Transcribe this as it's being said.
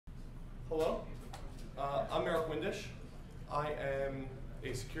Hello, I'm Windisch. I am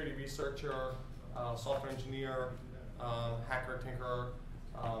a security researcher, software engineer, hacker, tinkerer,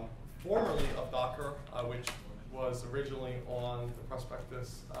 formerly of Docker, which was originally on the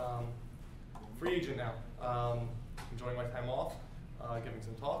prospectus. Free agent now, enjoying my time off, giving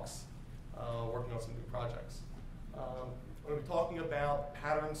some talks, working on some new projects. I'm going to be talking about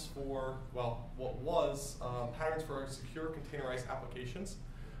patterns for, well, what was patterns for secure containerized applications.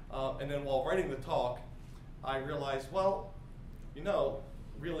 And then while writing the talk, I realized, well, you know,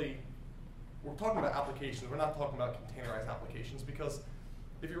 really, we're talking about applications. We're not talking about containerized applications, because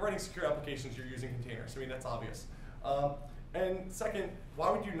if you're writing secure applications, you're using containers. I mean, that's obvious. And second, why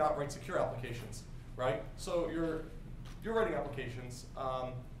would you not write secure applications, right? So you're writing applications.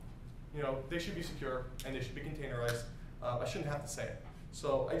 You know, they should be secure and they should be containerized. I shouldn't have to say it.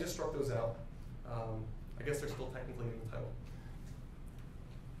 So I just struck those out. I guess they're still technically in the title.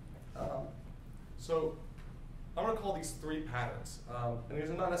 So I'm going to call these three patterns. And these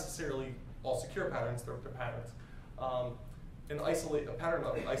are not necessarily all secure patterns, they're patterns. A pattern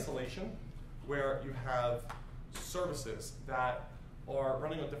of isolation, where you have services that are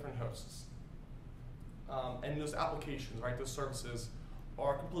running on different hosts. And those applications, right, those services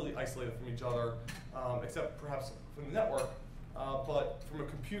are completely isolated from each other, except perhaps from the network, but from a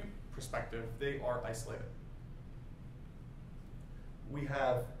compute perspective, they are isolated. We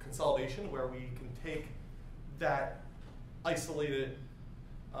have consolidation, where we can take that isolated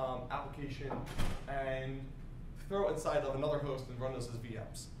application and throw it inside of another host and run those as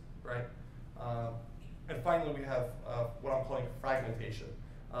VMs, right? And finally, we have what I'm calling fragmentation.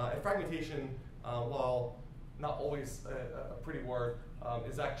 And fragmentation, while not always a pretty word,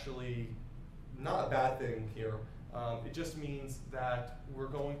 is actually not a bad thing here. It just means that we're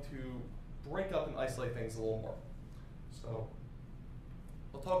going to break up and isolate things a little more. So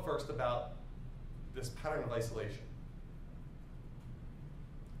we'll talk first about this pattern of isolation.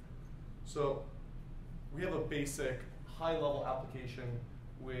 So we have a basic high-level application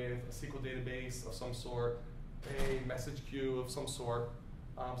with a SQL database of some sort, a message queue of some sort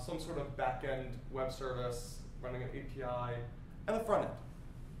of back-end web service running an API, and the front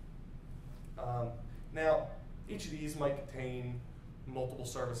end. Now, each of these might contain multiple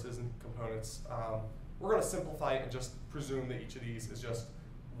services and components. We're going to simplify it and just presume that each of these is just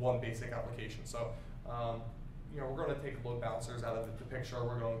one basic application. So, you know, we're going to take load balancers out of the picture.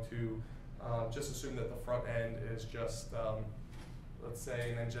 We're going to just assume that the front end is just, let's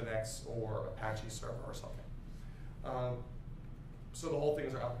say, an Nginx or Apache server or something. So the whole thing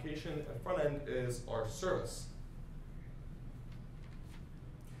is our application, and front end is our service.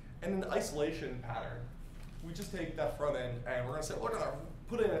 And in the isolation pattern, we just take that front end and we're going to say, we're going to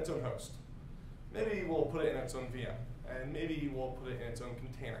put it in its own host. Maybe we'll put it in its own VM, and maybe we'll put it in its own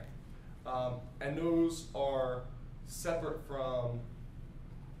container. And those are separate from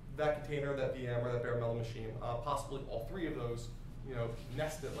that container, that VM, or that bare metal machine. Possibly all three of those, you know,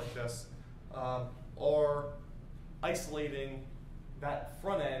 nested like this, are isolating that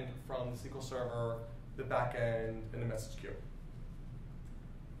front end from the SQL Server, the back end, and the message queue.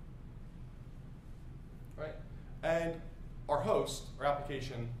 Right? And our host, our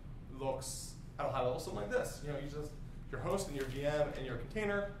application, looks at a high level something like this. You know, your host and your VM and your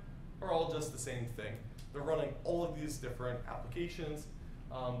container are all just the same thing. They're running all of these different applications,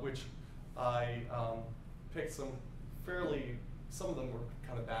 which I picked some some of them were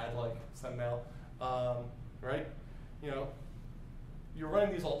kind of bad, like SendMail, right? You know, you're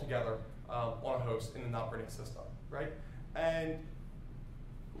running these all together on a host in an operating system, right? And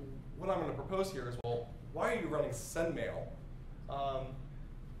what I'm going to propose here is, well, why are you running SendMail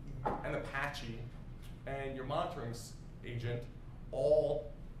and Apache and your monitoring agent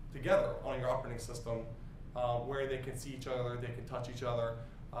all together on your operating system, where they can see each other, they can touch each other,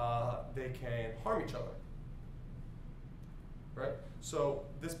 they can harm each other, right? So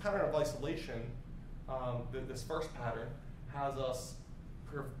this pattern of isolation, this first pattern, has us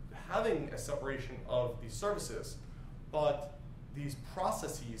having a separation of these services, but these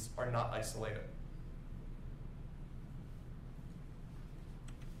processes are not isolated.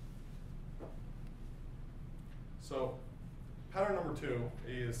 So pattern number 2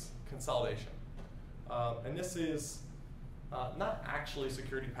 is consolidation. And this is not actually a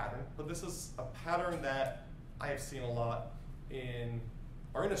security pattern, but this is a pattern that I have seen a lot in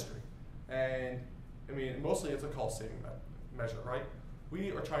our industry. And I mean, mostly it's a cost-saving measure, right?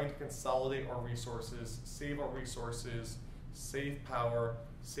 We are trying to consolidate our resources, save our resources, save power,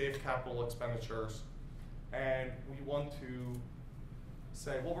 save capital expenditures, and we want to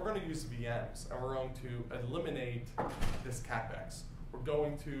say, well, we're going to use VMs, and we're going to eliminate this CapEx. We're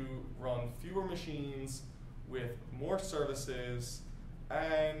going to run fewer machines with more services,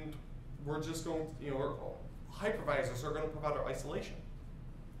 and we're just going to, hypervisors are going to provide our isolation.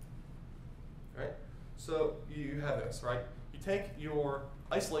 Right? So you have this, right? You take your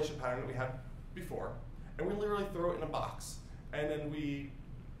isolation pattern that we had before, and we literally throw it in a box, and then we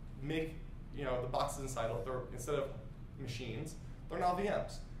make the boxes inside of instead of machines, they're now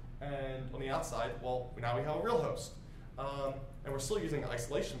VMs. And on the outside, well, now we have a real host, and we're still using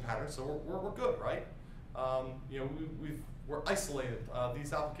isolation patterns, so we're good, right? We're isolated.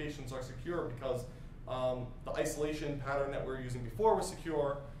 These applications are secure because the isolation pattern that we were using before was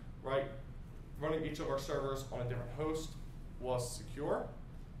secure, right? Running each of our servers on a different host was secure.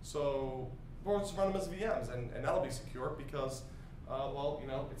 So we'll just run them as VMs, and that'll be secure because,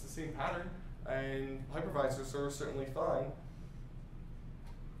 it's the same pattern, and hypervisors are certainly fine.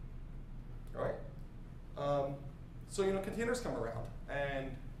 All right? Containers come around,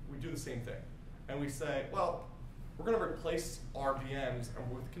 and we do the same thing. And we say, well, we're going to replace our VMs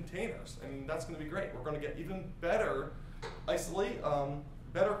with containers, and that's going to be great. We're going to get even better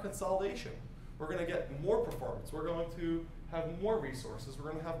better consolidation. We're going to get more performance. We're going to have more resources.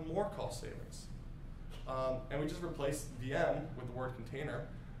 We're going to have more cost savings. And we just replace VM with the word container,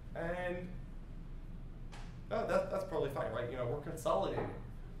 and that's probably fine, right? We're consolidating.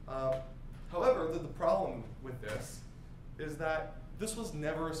 However, the problem with this is that this was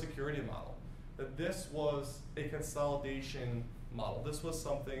never a security model. That this was a consolidation model. This was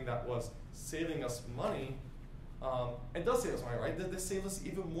something that was saving us money, and does save us money, right? This saves us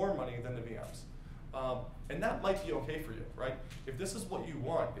even more money than the VMs. And that might be okay for you, right? If this is what you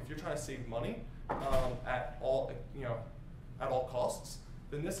want, if you're trying to save money at all costs,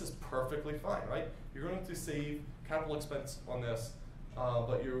 then this is perfectly fine, right? You're going to save capital expense on this,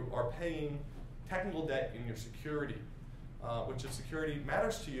 but you are paying technical debt in your security, which if security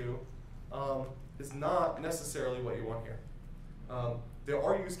matters to you, is not necessarily what you want here. There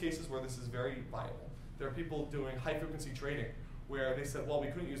are use cases where this is very viable. There are people doing high frequency trading where they said, well, we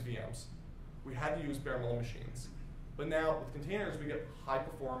couldn't use VMs. We had to use bare metal machines. But now with containers, we get high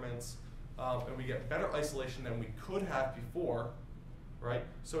performance, and we get better isolation than we could have before, right?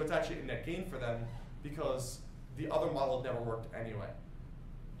 So it's actually a net gain for them because the other model never worked anyway,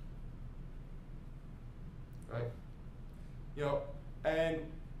 right?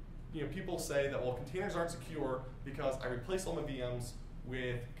 People say that, well, containers aren't secure because I replaced all my VMs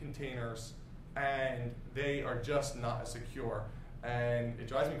with containers and they are just not as secure. And it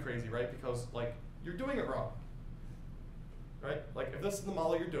drives me crazy, right? Because you're doing it wrong, right? If this is the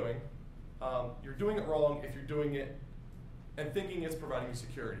model you're doing it wrong if you're doing it and thinking it's providing you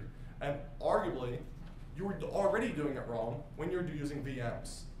security. And arguably, you were already doing it wrong when you're using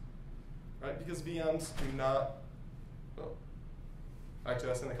VMs, right? Because VMs do not. Actually,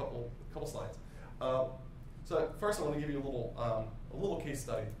 that's in a couple slides. So first, I want to give you a little case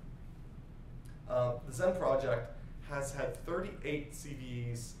study. The Zen project has had 38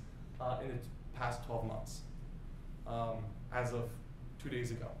 CVEs in its past 12 months, as of 2 days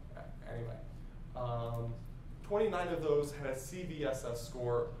ago. Anyway, 29 of those had a CVSS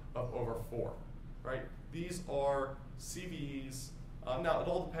score of over 4. Right? These are CVEs. Now, it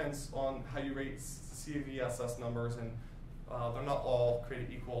all depends on how you rate CVSS numbers, and they're not all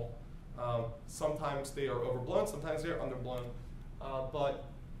created equal. Sometimes they are overblown, sometimes they are underblown. But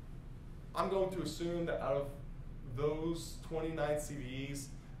I'm going to assume that out of those 29 CVEs,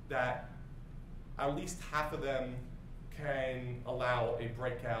 that at least half of them can allow a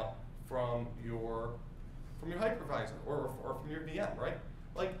breakout from your hypervisor or from your VM, right?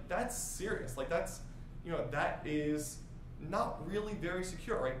 That's serious. That is not really very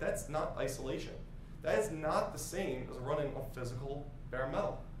secure, right? That's not isolation. That is not the same as running a physical bare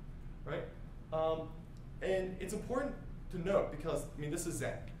metal, right? And it's important to note because, this is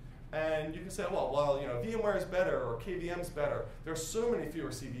Zen. And you can say, well, VMware is better or KVM is better. There are so many fewer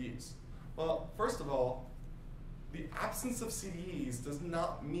CVEs. Well, first of all, the absence of CVEs does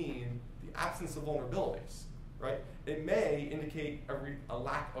not mean the absence of vulnerabilities, right? It may indicate a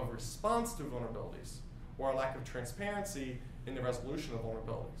lack of response to vulnerabilities or a lack of transparency in the resolution of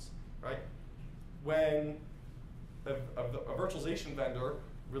vulnerabilities, right? When a virtualization vendor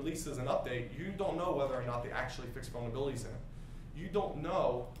releases an update, you don't know whether or not they actually fix vulnerabilities in it. You don't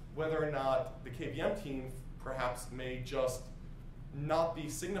know whether or not the KVM team perhaps may just not be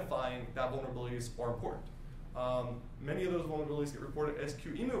signifying that vulnerabilities are important. Many of those vulnerabilities get reported as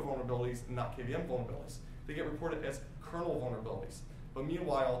QEMU vulnerabilities, not KVM vulnerabilities. They get reported as kernel vulnerabilities. But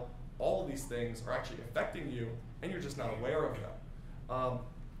meanwhile, all of these things are actually affecting you, and you're just not aware of them.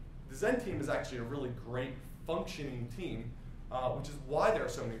 The Zen team is actually a really great functioning team which is why there are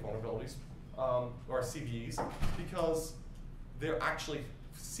so many vulnerabilities, or CVEs, because they're actually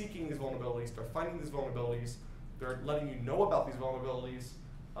seeking these vulnerabilities, they're finding these vulnerabilities, they're letting you know about these vulnerabilities,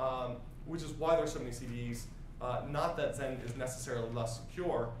 which is why there's so many CVEs. Not that Zen is necessarily less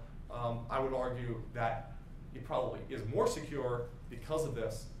secure. I would argue that it probably is more secure because of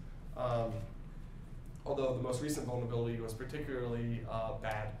this. Although the most recent vulnerability was particularly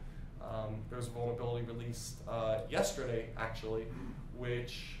bad. There was a vulnerability released yesterday, actually,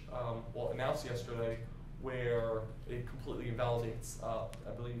 which, announced yesterday, where it completely invalidates,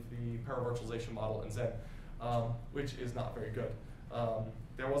 I believe, the paravirtualization model in Zen, which is not very good.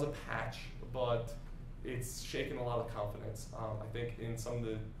 There was a patch, but it's shaken a lot of confidence, I think, in some of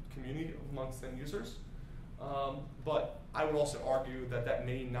the community amongst end users. But I would also argue that that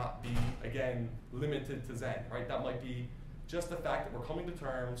may not be, again, limited to Zen, right? That might be just the fact that we're coming to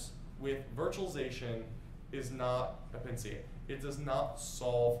terms with virtualization is not a panacea. It does not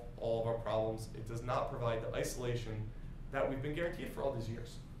solve all of our problems. It does not provide the isolation that we've been guaranteed for all these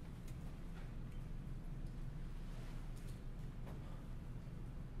years.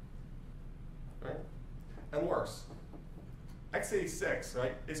 Right? And worse, x86,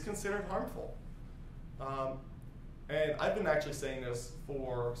 right, is considered harmful. And I've been actually saying this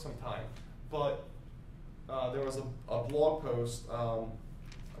for some time, but there was a blog post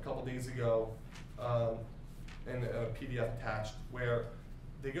a couple days ago and a PDF attached where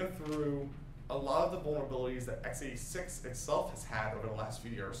they go through a lot of the vulnerabilities that x86 itself has had over the last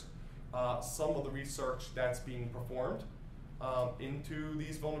few years, some of the research that's being performed into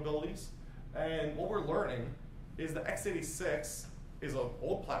these vulnerabilities. And what we're learning is that x86 is an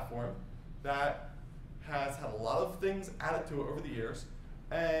old platform that has had a lot of things added to it over the years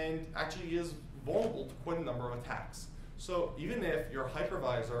and actually is vulnerable to quite a number of attacks. So even if your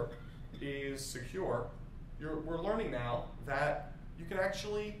hypervisor is secure, we're learning now that you can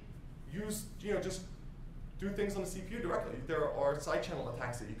actually use, just do things on the CPU directly. There are side channel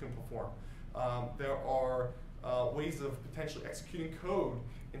attacks that you can perform. There are ways of potentially executing code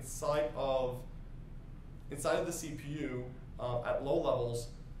inside of the CPU at low levels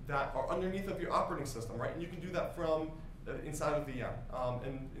that are underneath of your operating system, right? And you can do that from inside of VM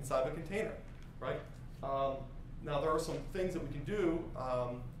and inside of a container, right? Now there are some things that we can do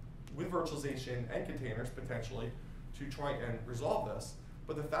with virtualization and containers potentially to try and resolve this.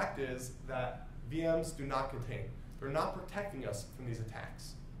 But the fact is that VMs do not contain. They're not protecting us from these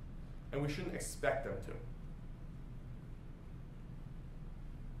attacks. And we shouldn't expect them to.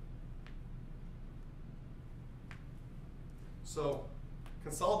 So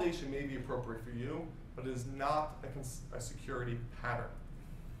consolidation may be appropriate for you, but it is not a security pattern,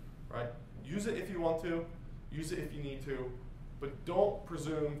 right? Use it if you want to, use it if you need to, but don't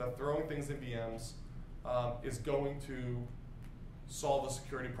presume that throwing things in VMs is going to solve a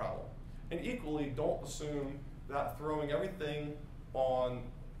security problem. And equally, don't assume that throwing everything on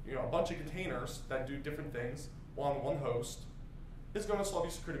a bunch of containers that do different things on one host is going to solve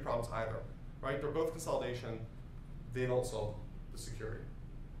your security problems either, right? They're both consolidation. They don't solve the security.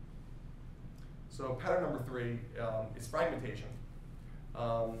 So pattern number 3 is fragmentation,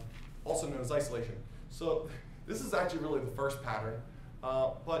 also known as isolation. So this is actually really the first pattern,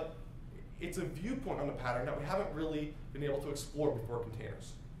 but it's a viewpoint on the pattern that we haven't really been able to explore before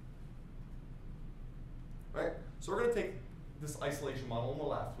containers. Right? So we're going to take this isolation model on the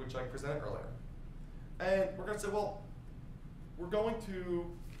left, which I presented earlier, and we're going to say, well, we're going to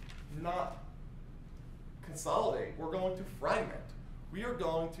not consolidate, we're going to fragment. We are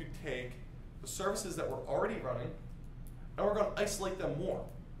going to take the services that we're already running, and we're going to isolate them more,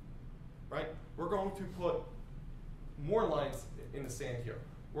 right? We're going to put more lines in the sand here.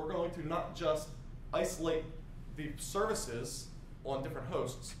 We're going to not just isolate the services on different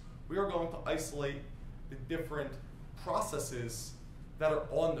hosts, we are going to isolate the different processes that are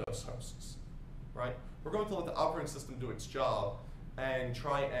on those hosts, right? We're going to let the operating system do its job and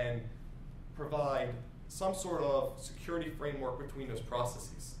try and provide some sort of security framework between those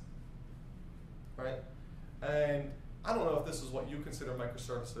processes, right? And I don't know if this is what you consider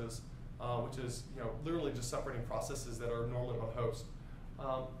microservices, which is literally just separating processes that are normally on a host,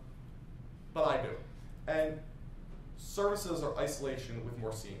 but I do. And services are isolation with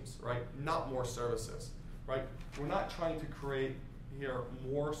more seams, right? Not more services, right? We're not trying to create here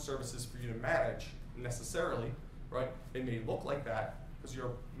more services for you to manage necessarily, right? It may look like that because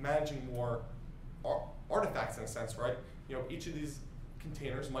you're managing more artifacts in a sense, right? Each of these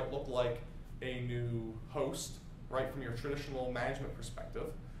containers might look like a new host, right, from your traditional management perspective,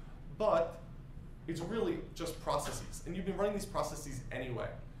 but it's really just processes, and you've been running these processes anyway.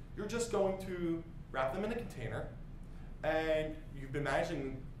 You're just going to wrap them in a container, And you've been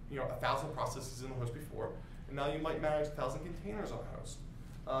managing 1,000 processes in the host before, and now you might manage 1,000 containers on a host.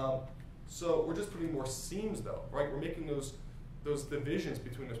 So we're just putting more seams though, right? We're making those divisions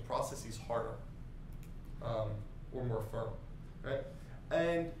between those processes harder, or more firm, right?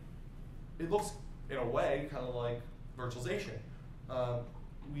 And it looks, in a way, kind of like virtualization.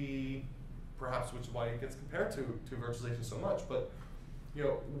 Perhaps, which is why it gets compared to virtualization so much, but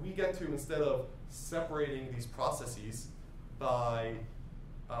we get to, instead of separating these processes by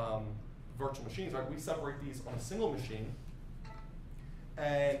virtual machines, right? We separate these on a single machine,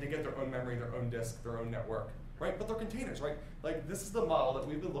 and they get their own memory, their own disk, their own network, right? But they're containers, right? Like, this is the model that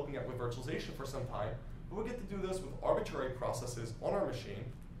we've been looking at with virtualization for some time, but we get to do this with arbitrary processes on our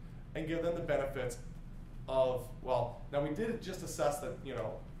machine and give them the benefits of, well, now we did just assess that,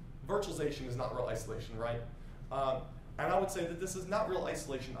 virtualization is not real isolation, right? And I would say that this is not real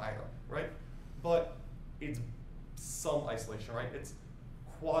isolation either, right? But it's some isolation, right? It's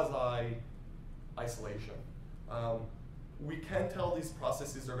quasi-isolation. We can tell these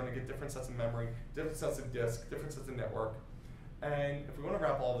processes are going to get different sets of memory, different sets of disk, different sets of network. And if we want to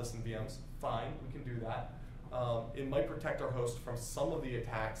wrap all this in VMs, fine, we can do that. It might protect our host from some of the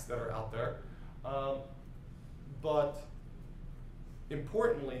attacks that are out there. But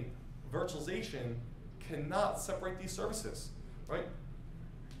importantly, virtualization cannot separate these services, right?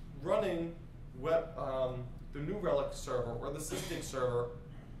 Running the New Relic server or the Sysdig server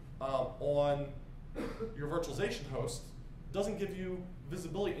on your virtualization host doesn't give you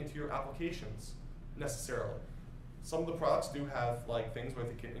visibility into your applications necessarily. Some of the products do have things where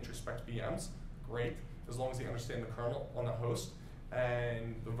they can introspect VMs, great, as long as they understand the kernel on the host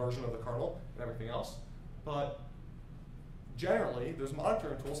and the version of the kernel and everything else. But generally, those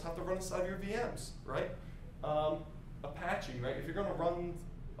monitoring tools have to run inside your VMs, right? Apache, right? If you're going to run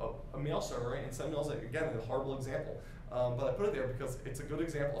a mail server, right, and send mails, again, a horrible example, but I put it there because it's a good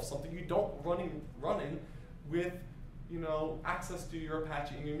example of something you don't running with access to your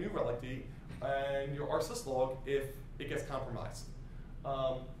Apache and your New Relic D and your rsyslog if it gets compromised.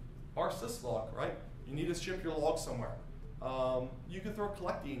 Rsyslog, right? You need to ship your log somewhere. You can throw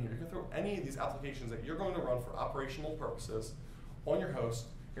collect in here. You can throw any of these applications that you're going to run for operational purposes on your host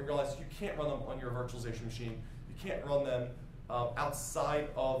and realize you can't run them on your virtualization machine. You can't run them outside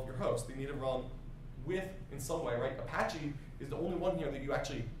of your host. They need to run in some way, right? Apache is the only one here that you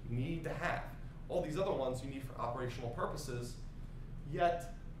actually need to have. All these other ones you need for operational purposes,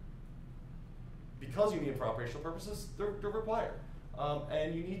 yet because you need them for operational purposes, they're required.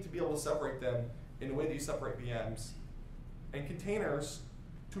 And you need to be able to separate them in the way that you separate VMs. And containers,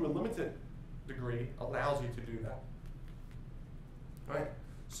 to a limited degree, allows you to do that. Right?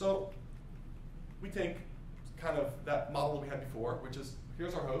 So we take kind of that model that we had before, which is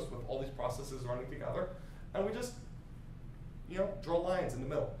here's our host with all these processes running together, and we just draw lines in the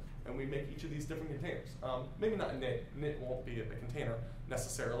middle, and we make each of these different containers. Maybe not init. Init won't be a container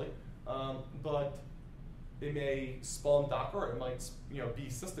necessarily, but it may spawn Docker, or it might be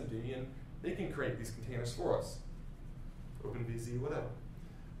systemd, and they can create these containers for us. OpenVZ, whatever.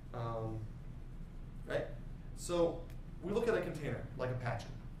 Right? So we look at a container like Apache,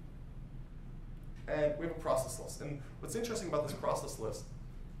 and we have a process list. And what's interesting about this process list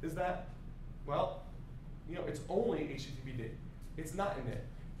is that, well, it's only HTTPD. It's not init.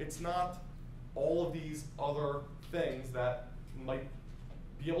 It's not all of these other things that might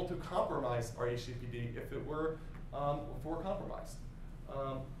be able to compromise our HTTPD if we're compromised.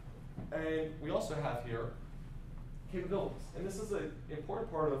 And we also have here capabilities. And this is an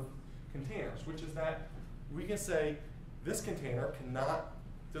important part of containers, which is that we can say this container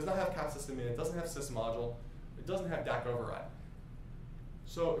does not have cap system in it, doesn't have sys module, it doesn't have DAC override.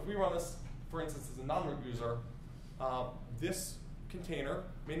 So if we run this, for instance, as a non-root user, this container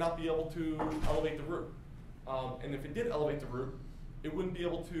may not be able to elevate the root. And if it did elevate the root, it wouldn't be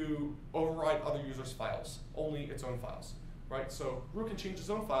able to override other users' files, only its own files. Right? So root can change its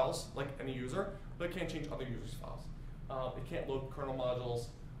own files, like any user, but it can't change other users' files. It can't load kernel modules,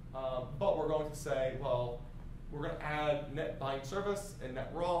 but we're going to say, well, we're going to add net bind service and net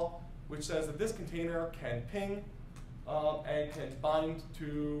raw, which says that this container can ping and can bind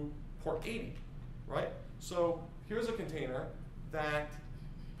to port 80, right? So here's a container that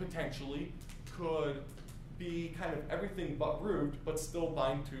potentially could be kind of everything but root, but still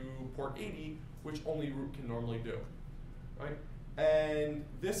bind to port 80, which only root can normally do, right? And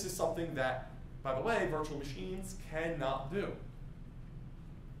this is something that, by the way, virtual machines cannot do,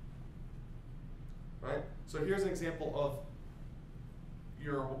 right? So here's an example of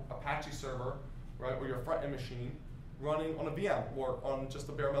your Apache server, right, or your front-end machine running on a VM or on just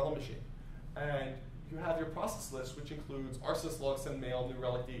a bare metal machine. And you have your process list, which includes rsyslog, send mail, new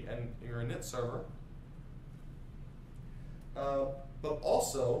relic D, and your init server. But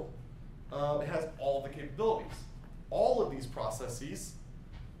also, it has all the capabilities. All of these processes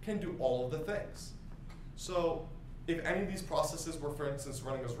can do all of the things. So if any of these processes were, for instance,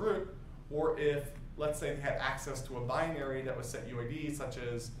 running as root, or if, let's say, they had access to a binary that was set UID, such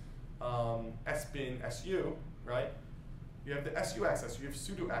as sbin su, right? You have the su access, you have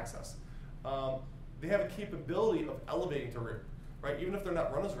sudo access. They have a capability of elevating to root, right? Even if they're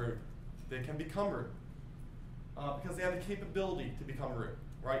not run as root, they can become root. Because they have the capability to become root,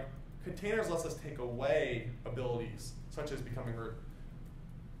 right? Containers lets us take away abilities, such as becoming root.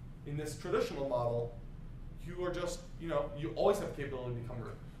 In this traditional model, you are just, you always have the capability to become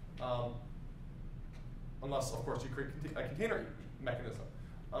root. Unless, of course, you create a container mechanism.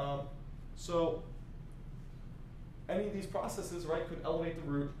 So any of these processes, right, could elevate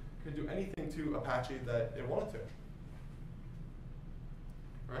the root, could do anything to Apache that it wanted to.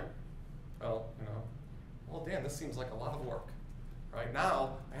 Right? Well, well, damn, this seems like a lot of work. Right?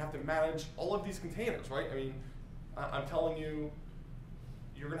 Now, I have to manage all of these containers, right? I mean, I'm telling you,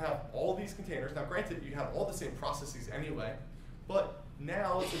 you're going to have all these containers. Now, granted, you have all the same processes anyway, but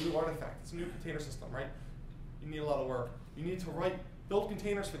now it's a new artifact. It's a new container system, right? You need a lot of work. You need to build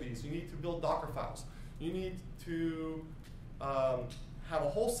containers for these. You need to build Docker files. You need to have a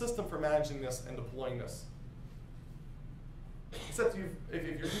whole system for managing this and deploying this. Except if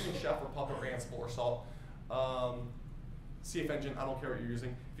you're using Chef or Puppet or Ansible or Salt, CF Engine, I don't care what you're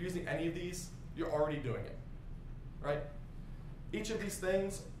using. If you're using any of these, you're already doing it, right? Each of these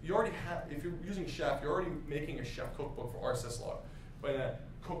things, you already have, if you're using Chef, you're already making a Chef cookbook for rsyslog, but a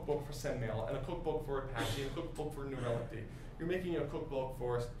cookbook for sendmail, and a cookbook for Apache, and a cookbook for New Relic D. You're making a cookbook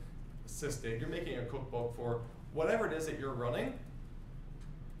for sysdig. You're making a cookbook for whatever it is that you're running.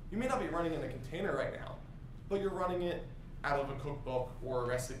 You may not be running in a container right now, but you're running it out of a cookbook or a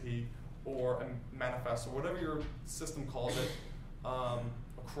recipe or a manifest or whatever your system calls it, a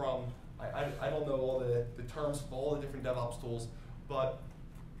crumb. I don't know all the terms for all the different DevOps tools, but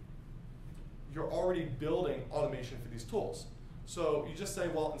you're already building automation for these tools. So you just say,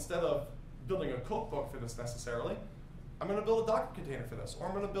 well, instead of building a cookbook for this necessarily, I'm going to build a Docker container for this, or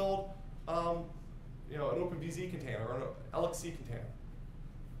I'm going to build an OpenVZ container or an LXC container.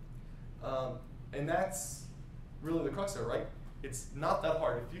 And that's really the crux there, right? It's not that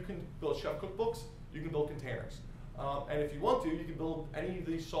hard. If you can build Chef cookbooks, you can build containers. And if you want to, you can build any of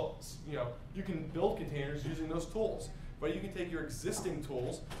these you can build containers using those tools. But you can take your existing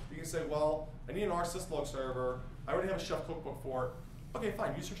tools, you can say, well, I need an rsyslog server, I already have a Chef cookbook for it. Okay,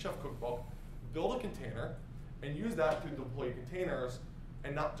 fine, use your Chef cookbook, build a container, and use that to deploy containers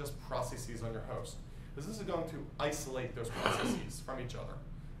and not just processes on your host. Because this is going to isolate those processes from each other.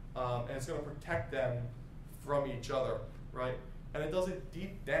 And it's going to protect them from each other, right? And it does it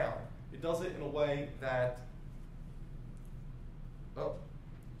deep down. It does it in a way that,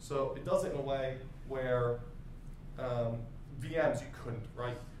 it does it in a way where VMs you couldn't,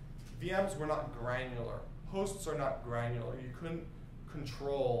 right? VMs were not granular. Hosts are not granular. You couldn't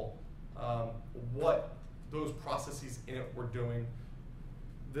control what those processes in it were doing.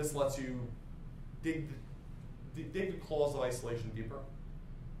 This lets you dig the claws of isolation deeper.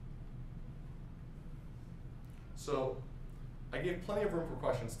 So I gave plenty of room for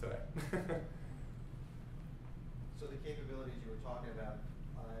questions today. So the capabilities you were talking about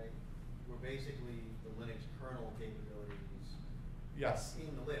were basically the Linux kernel capabilities. Yes.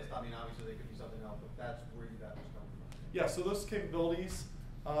 In the list. I mean, obviously they could be something else, but that's where that was coming from. Yeah, so those capabilities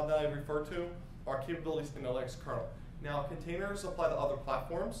that I refer to are capabilities in the Linux kernel. Now, containers apply to other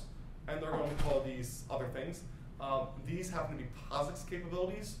platforms, and they're going to call these other things. These happen to be POSIX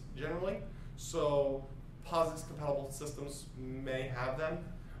capabilities, generally. So POSIX compatible systems may have them,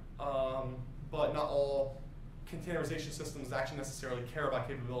 but not all containerization systems actually necessarily care about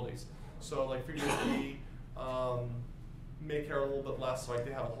capabilities. So like FreeBSD may care a little bit less, like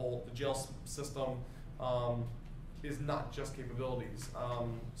they have the jail system is not just capabilities,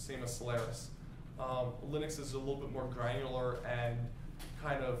 same as Solaris. Linux is a little bit more granular and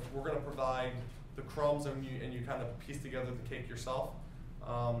kind of, we're going to provide the crumbs and you kind of piece together the cake yourself.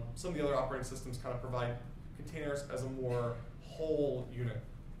 Some of the other operating systems kind of provide containers as a more whole unit.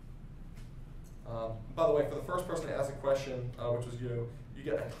 By the way, for the first person to ask a question, which was you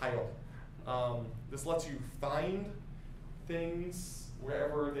get a title. This lets you find things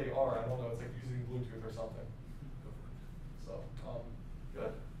wherever they are. I don't know, it's like using Bluetooth or something. So,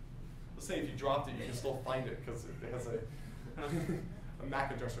 good. Let's say if you dropped it, you can still find it because it has a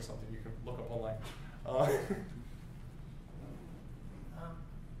MAC address or something you can look up online.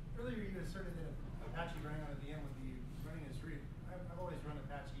 Earlier you asserted that a Apache running on a VM would be running as root. I've always run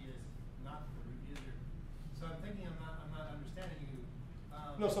Apache as not the root user. So I'm thinking I'm not understanding you.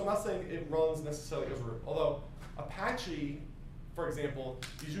 No, so I'm not saying it runs necessarily as root. Although Apache, for example,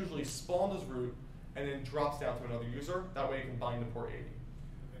 is usually spawned as root and then drops down to another user. That way you can bind to port 80.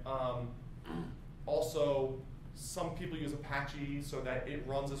 Okay. Also, some people use Apache so that it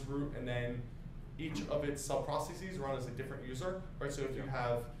runs as root and then each of its sub-processes run as a different user, right? So if you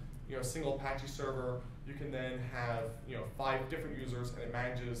have, a single Apache server, you can then have, 5 different users, and it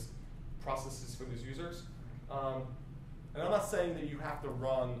manages processes for those users. And I'm not saying that you have to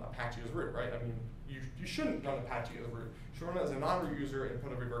run Apache as root, right? I mean, you shouldn't run Apache as root. You should run it as a non-root user and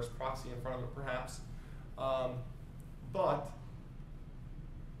put a reverse proxy in front of it, perhaps. But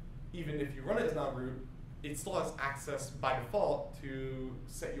even if you run it as non-root, it still has access by default to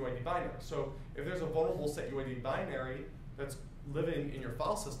setuid binary. So if there's a vulnerable setuid binary that's living in your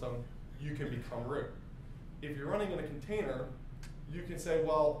file system, you can become root. If you're running in a container, you can say,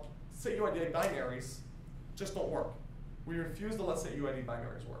 well, setuid binaries just don't work. We refuse to let setuid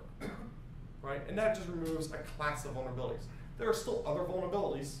binaries work, right? And that just removes a class of vulnerabilities. There are still other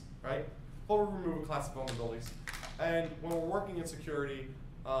vulnerabilities, right? But we remove a class of vulnerabilities. And when we're working in security,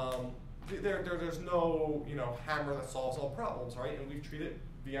 there's no hammer that solves all problems, right? And we've treated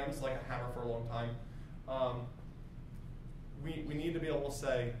VMs like a hammer for a long time. We need to be able to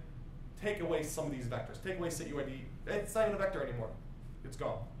say, take away some of these vectors. Take away setuid. It's not even a vector anymore. It's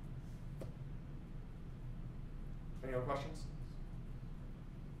gone. Any other questions?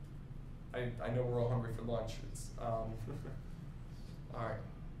 I know we're all hungry for lunch. It's all right.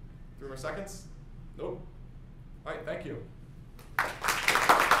 3 more seconds? Nope. All right, thank you.